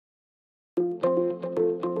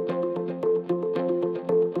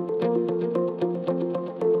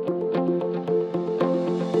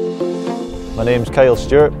My name's Kyle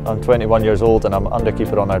Stewart, I'm 21 years old and I'm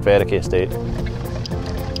underkeeper on Ardverikie Estate.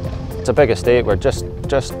 It's a big estate, we're just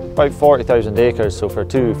about 40,000 acres, so for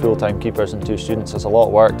 2 full-time keepers and 2 students there's a lot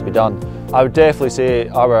of work to be done. I would definitely say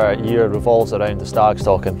our year revolves around the stag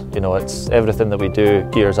stalking. You know, it's everything that we do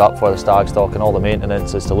gears up for the stag stalking. All the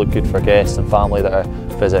maintenance is to look good for guests and family that are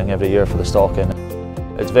visiting every year for the stalking.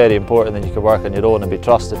 It's very important that you can work on your own and be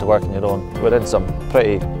trusted to work on your own. We're in some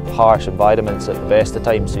pretty harsh environments at the best of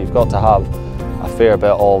times, so you've got to have a fair bit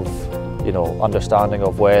of, you know, understanding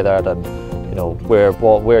of weather and, you know,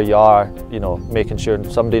 where you are, you know, making sure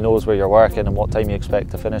somebody knows where you're working and what time you expect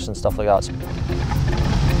to finish and stuff like that.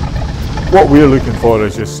 What we're looking for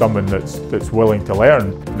is just someone that's willing to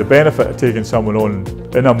learn. The benefit of taking someone on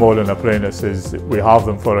in a modern apprentice is we have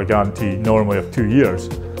them for a guarantee normally of 2 years.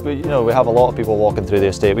 You know, we have a lot of people walking through the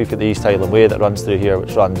estate. We've got the East Highland Way that runs through here,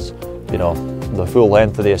 which runs, you know, the full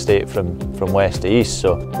length of the estate from west to east.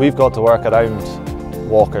 So we've got to work around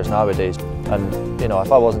walkers nowadays. And you know,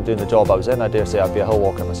 if I wasn't doing the job I was in, I dare say I'd be a hill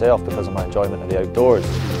walker myself because of my enjoyment of the outdoors.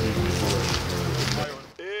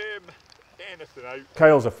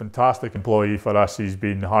 Kyle's a fantastic employee for us. He's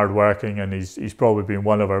been hard working and he's probably been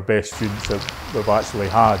one of our best students that we've actually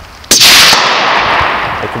had.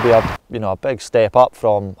 It can be a big step up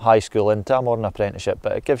from high school into a modern apprenticeship,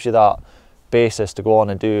 but it gives you that basis to go on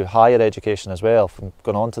and do higher education as well. From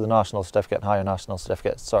going on to the national certificate and higher national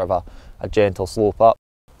certificate, it's sort of a gentle slope up.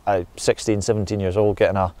 At 16, 17 years old,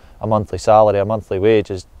 getting a monthly salary, a monthly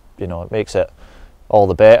wage is, you know, it makes it all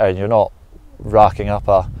the better, and you're not racking up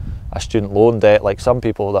a student loan debt like some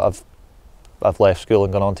people that have left school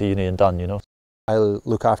and gone on to uni and done, you know. I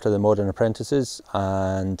look after the modern apprentices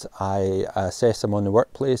and I assess them on the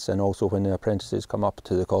workplace, and also when the apprentices come up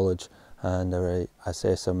to the college, and I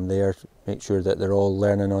assess them there, make sure that they're all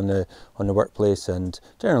learning on the workplace, and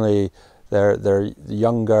generally they're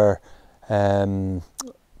younger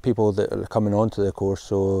people that are coming onto the course,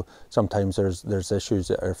 so sometimes there's issues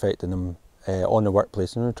that are affecting them on the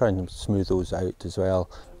workplace, and we're trying to smooth those out as well.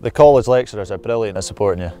 The college lecturers are brilliant at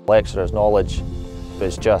supporting you. Lecturers' knowledge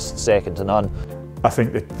is just second to none. I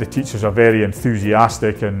think that the teachers are very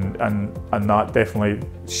enthusiastic and that definitely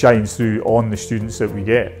shines through on the students that we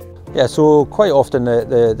get. Yeah, so quite often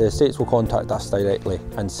the estates will contact us directly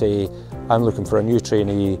and say, I'm looking for a new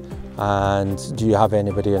trainee, and do you have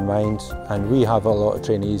anybody in mind? And we have a lot of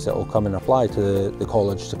trainees that will come and apply to the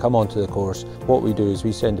college to come onto the course. What we do is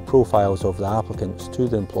we send the profiles of the applicants to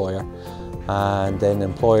the employer, and then the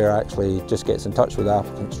employer actually just gets in touch with the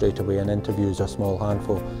applicant straight away and interviews a small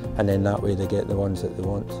handful, and then that way they get the ones that they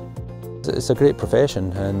want. It's a great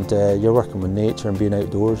profession, and you're working with nature and being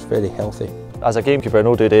outdoors, very healthy. As a gamekeeper,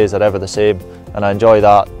 no 2 days are ever the same, and I enjoy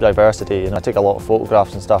that diversity, and I take a lot of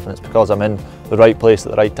photographs and stuff, and it's because I'm in the right place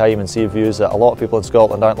at the right time and see views that a lot of people in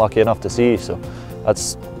Scotland aren't lucky enough to see, so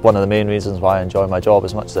that's one of the main reasons why I enjoy my job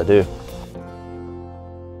as much as I do.